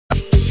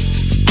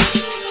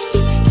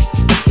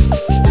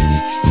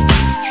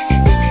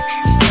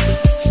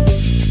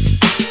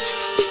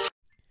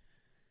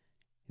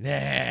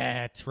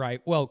That's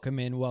right. Welcome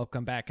in,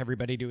 welcome back,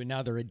 everybody, to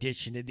another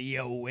edition of the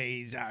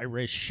Always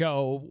Irish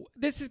Show.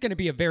 This is going to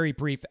be a very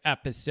brief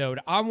episode.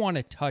 I want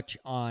to touch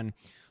on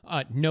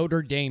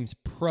Notre Dame's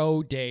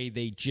Pro Day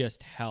they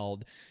just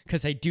held,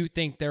 because I do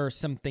think there are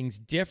some things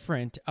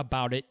different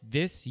about it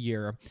this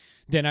year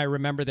than I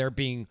remember there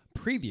being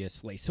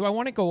previously. So I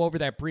want to go over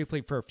that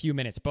briefly for a few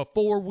minutes.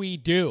 Before we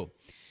do,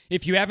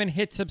 if you haven't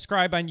hit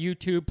subscribe on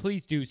YouTube,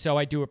 please do so.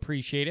 I do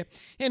appreciate it.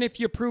 And if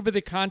you approve of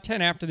the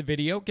content after the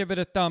video, give it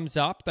a thumbs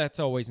up. That's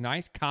always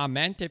nice.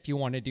 Comment if you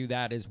want to do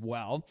that as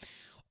well.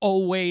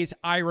 Always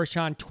Irish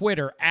on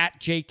Twitter at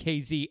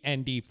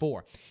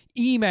JKZND4.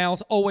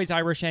 Emails,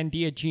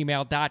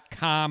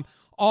 alwaysirishnd@gmail.com.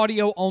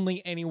 Audio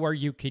only anywhere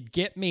you could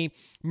get me.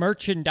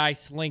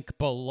 Merchandise link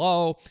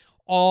below.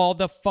 All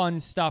the fun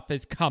stuff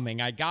is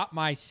coming. I got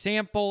my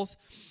samples.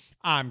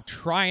 I'm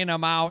trying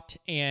them out,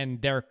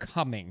 and they're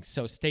coming,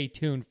 so stay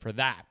tuned for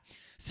that.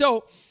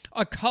 So,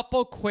 a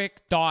couple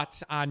quick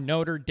thoughts on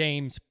Notre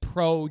Dame's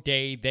Pro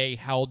Day they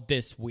held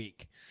this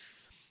week.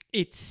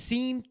 It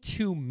seemed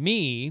to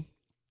me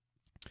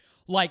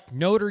like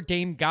Notre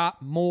Dame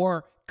got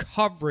more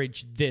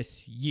coverage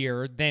this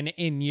year than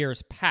in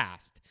years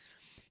past.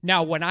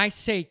 Now, when I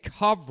say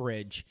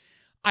coverage,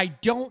 I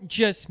don't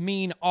just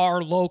mean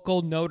our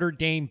local Notre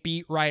Dame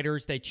beat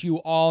writers that you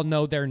all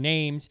know their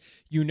names.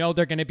 You know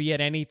they're going to be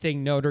at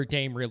anything Notre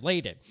Dame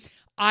related.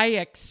 I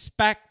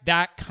expect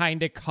that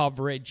kind of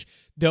coverage,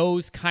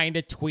 those kind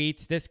of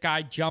tweets. This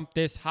guy jumped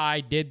this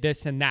high, did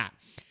this and that.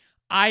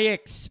 I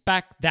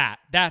expect that.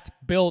 That's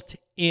built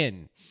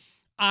in.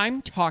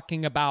 I'm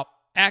talking about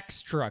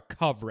extra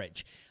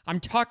coverage. I'm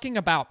talking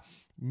about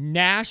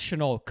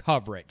national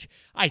coverage.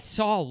 I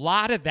saw a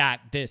lot of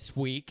that this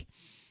week.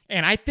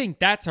 And I think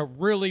that's a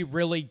really,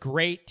 really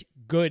great,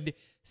 good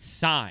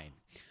sign.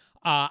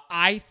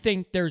 I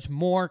think there's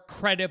more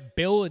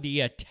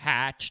credibility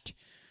attached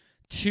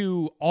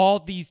to all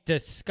these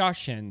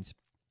discussions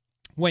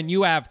when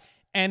you have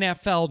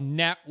NFL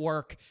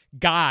Network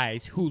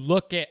guys who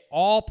look at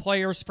all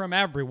players from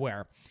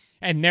everywhere,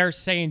 and they're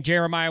saying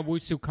Jeremiah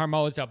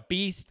Owusu-Koramoah is a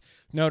beast,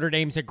 Notre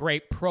Dame's a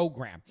great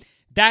program.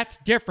 That's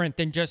different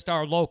than just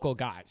our local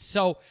guys.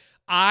 So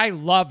I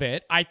love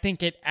it. I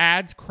think it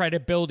adds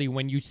credibility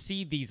when you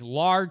see these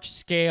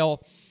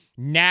large-scale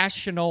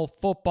national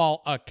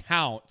football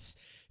accounts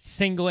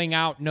singling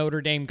out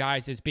Notre Dame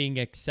guys as being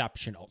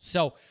exceptional.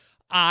 So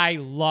I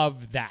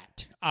love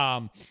that.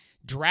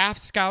 Draft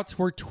scouts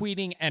were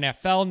tweeting.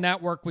 NFL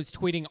Network was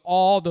tweeting.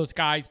 All those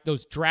guys,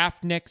 those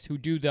draft nicks who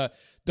do the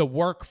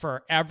work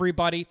for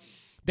everybody,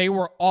 they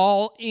were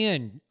all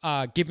in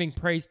giving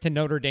praise to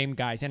Notre Dame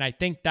guys, and I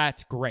think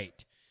that's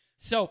great.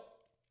 So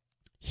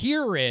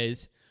here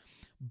is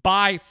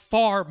by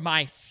far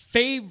my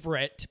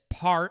favorite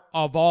part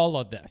of all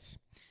of this.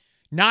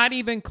 Not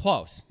even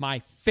close.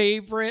 My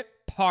favorite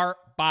part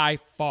by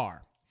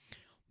far.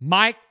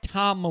 Mike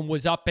Tomlin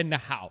was up in the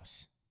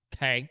house,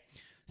 okay?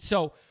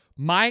 So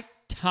Mike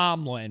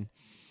Tomlin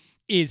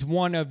is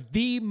one of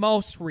the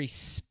most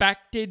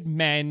respected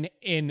men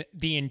in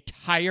the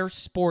entire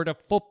sport of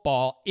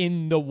football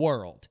in the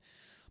world.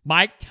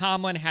 Mike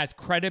Tomlin has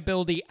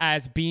credibility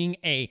as being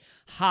a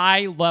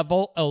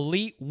high-level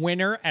elite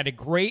winner at a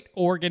great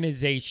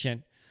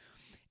organization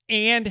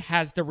and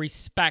has the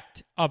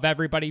respect of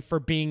everybody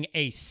for being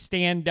a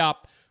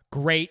stand-up,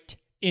 great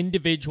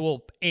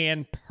individual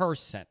and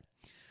person.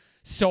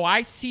 So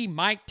I see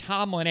Mike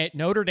Tomlin at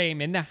Notre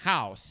Dame in the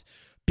house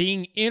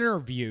being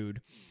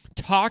interviewed,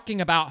 talking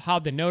about how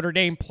the Notre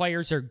Dame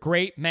players are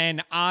great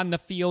men on the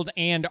field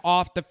and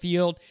off the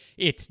field.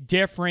 It's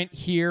different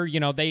here.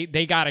 You know,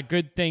 they got a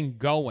good thing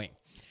going.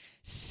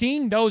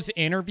 Seeing those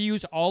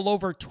interviews all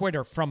over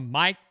Twitter from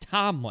Mike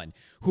Tomlin,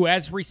 who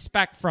has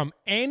respect from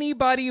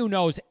anybody who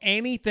knows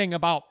anything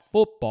about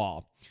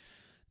football,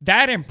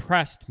 that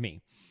impressed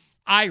me.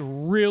 I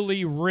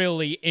really,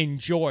 really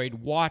enjoyed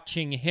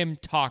watching him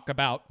talk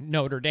about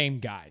Notre Dame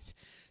guys.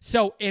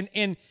 So,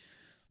 and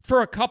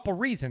for a couple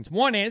reasons.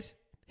 One is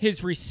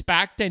his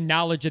respect and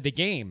knowledge of the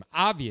game,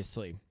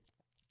 obviously.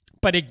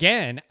 But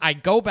again, I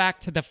go back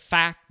to the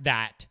fact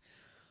that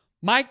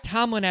Mike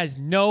Tomlin has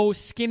no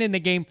skin in the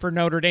game for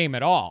Notre Dame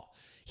at all.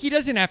 He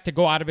doesn't have to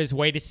go out of his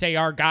way to say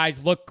our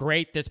guys look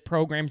great, this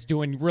program's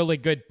doing really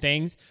good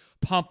things,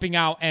 pumping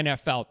out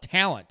NFL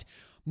talent.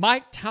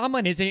 Mike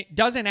Tomlin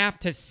doesn't have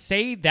to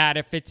say that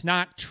if it's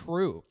not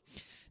true.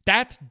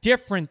 That's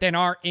different than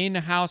our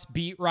in-house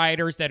beat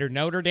writers that are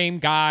Notre Dame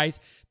guys.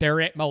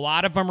 A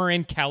lot of them are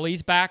in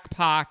Kelly's back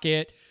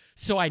pocket,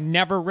 so I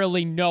never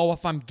really know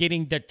if I'm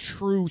getting the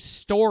true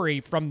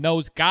story from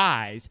those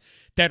guys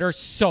that are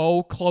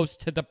so close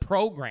to the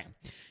program.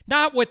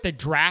 Not with the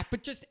draft,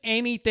 but just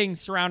anything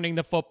surrounding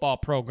the football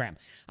program.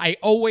 I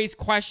always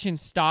question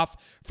stuff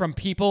from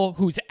people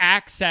whose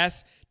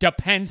access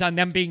depends on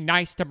them being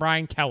nice to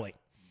Brian Kelly.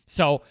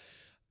 So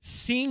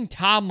seeing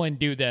Tomlin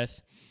do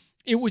this,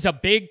 it was a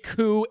big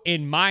coup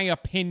in my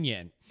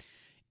opinion.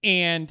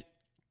 And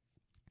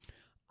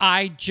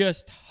I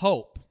just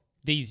hope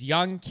these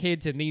young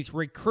kids and these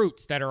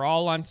recruits that are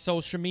all on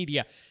social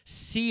media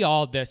see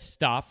all this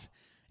stuff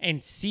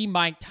and see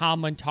Mike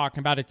Tomlin talking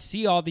about it,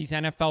 see all these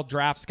NFL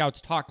draft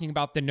scouts talking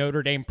about the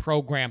Notre Dame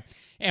program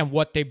and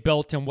what they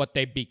built and what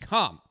they've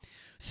become.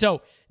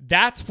 So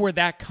that's where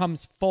that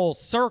comes full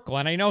circle.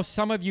 And I know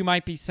some of you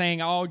might be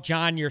saying, oh,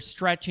 John, you're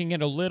stretching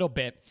it a little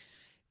bit.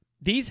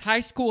 These high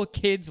school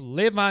kids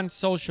live on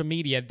social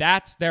media.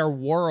 That's their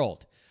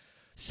world.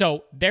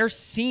 So they're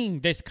seeing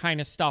this kind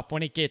of stuff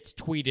when it gets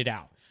tweeted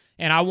out.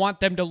 And I want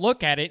them to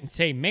look at it and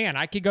say, man,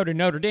 I could go to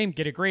Notre Dame,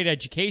 get a great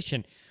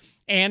education,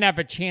 and have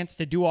a chance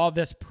to do all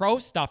this pro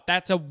stuff.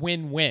 That's a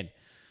win-win.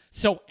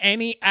 So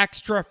any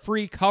extra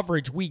free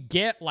coverage we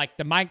get, like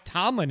the Mike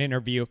Tomlin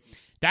interview,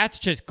 that's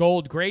just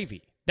gold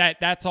gravy.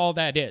 That's all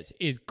that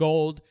is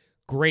gold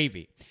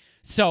gravy.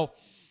 So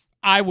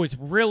I was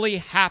really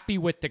happy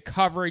with the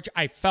coverage.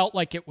 I felt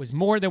like it was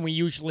more than we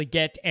usually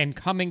get, and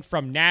coming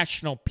from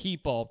national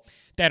people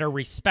that are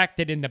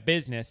respected in the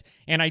business.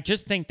 And I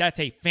just think that's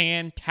a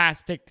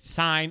fantastic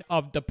sign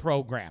of the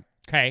program.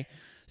 Okay.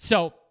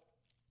 So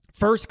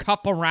first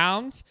couple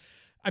rounds,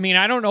 I mean,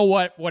 I don't know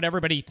what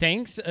everybody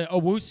thinks.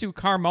 Owusu,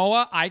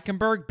 Carmoa,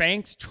 Eichenberg,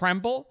 Banks,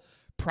 Tremble,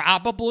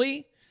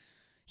 probably.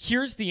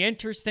 Here's the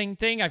interesting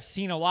thing. I've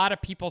seen a lot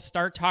of people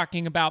start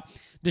talking about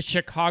the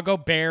Chicago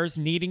Bears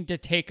needing to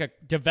take a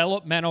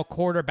developmental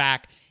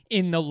quarterback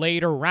in the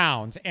later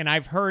rounds. And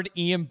I've heard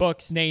Ian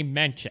Book's name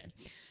mentioned.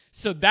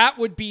 So that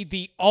would be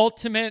the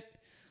ultimate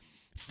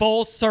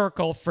full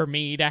circle for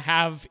me to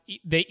have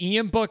the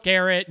Ian Book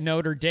era at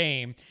Notre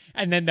Dame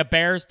and then the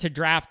Bears to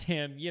draft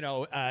him,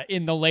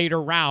 in the later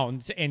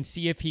rounds and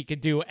see if he could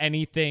do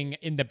anything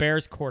in the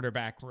Bears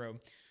quarterback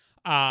room.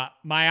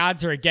 My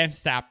odds are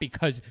against that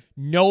because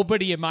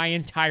nobody in my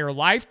entire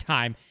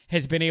lifetime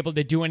has been able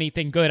to do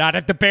anything good out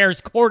of the Bears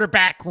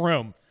quarterback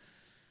room.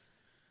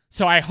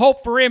 So I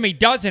hope for him he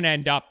doesn't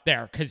end up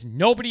there because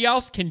nobody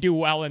else can do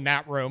well in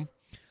that room.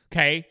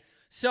 Okay,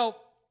 so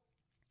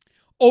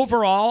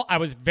overall, I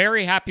was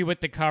very happy with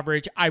the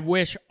coverage. I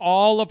wish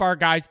all of our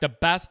guys the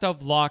best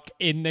of luck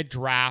in the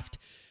draft.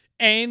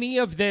 Any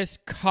of this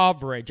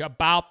coverage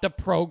about the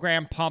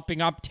program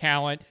pumping up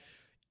talent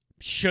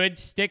should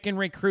stick in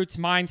recruits'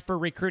 minds for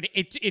recruiting.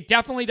 It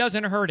definitely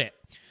doesn't hurt it.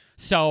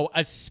 So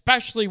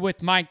especially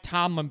with Mike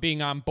Tomlin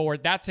being on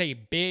board, that's a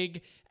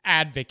big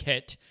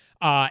advocate,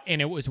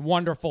 and it was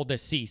wonderful to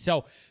see.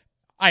 So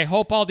I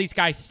hope all these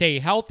guys stay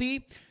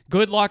healthy.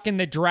 Good luck in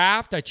the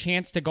draft, a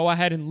chance to go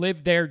ahead and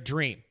live their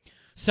dream.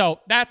 So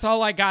that's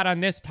all I got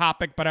on this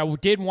topic, but I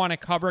did want to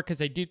cover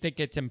because I do think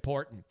it's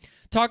important.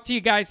 Talk to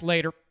you guys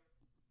later.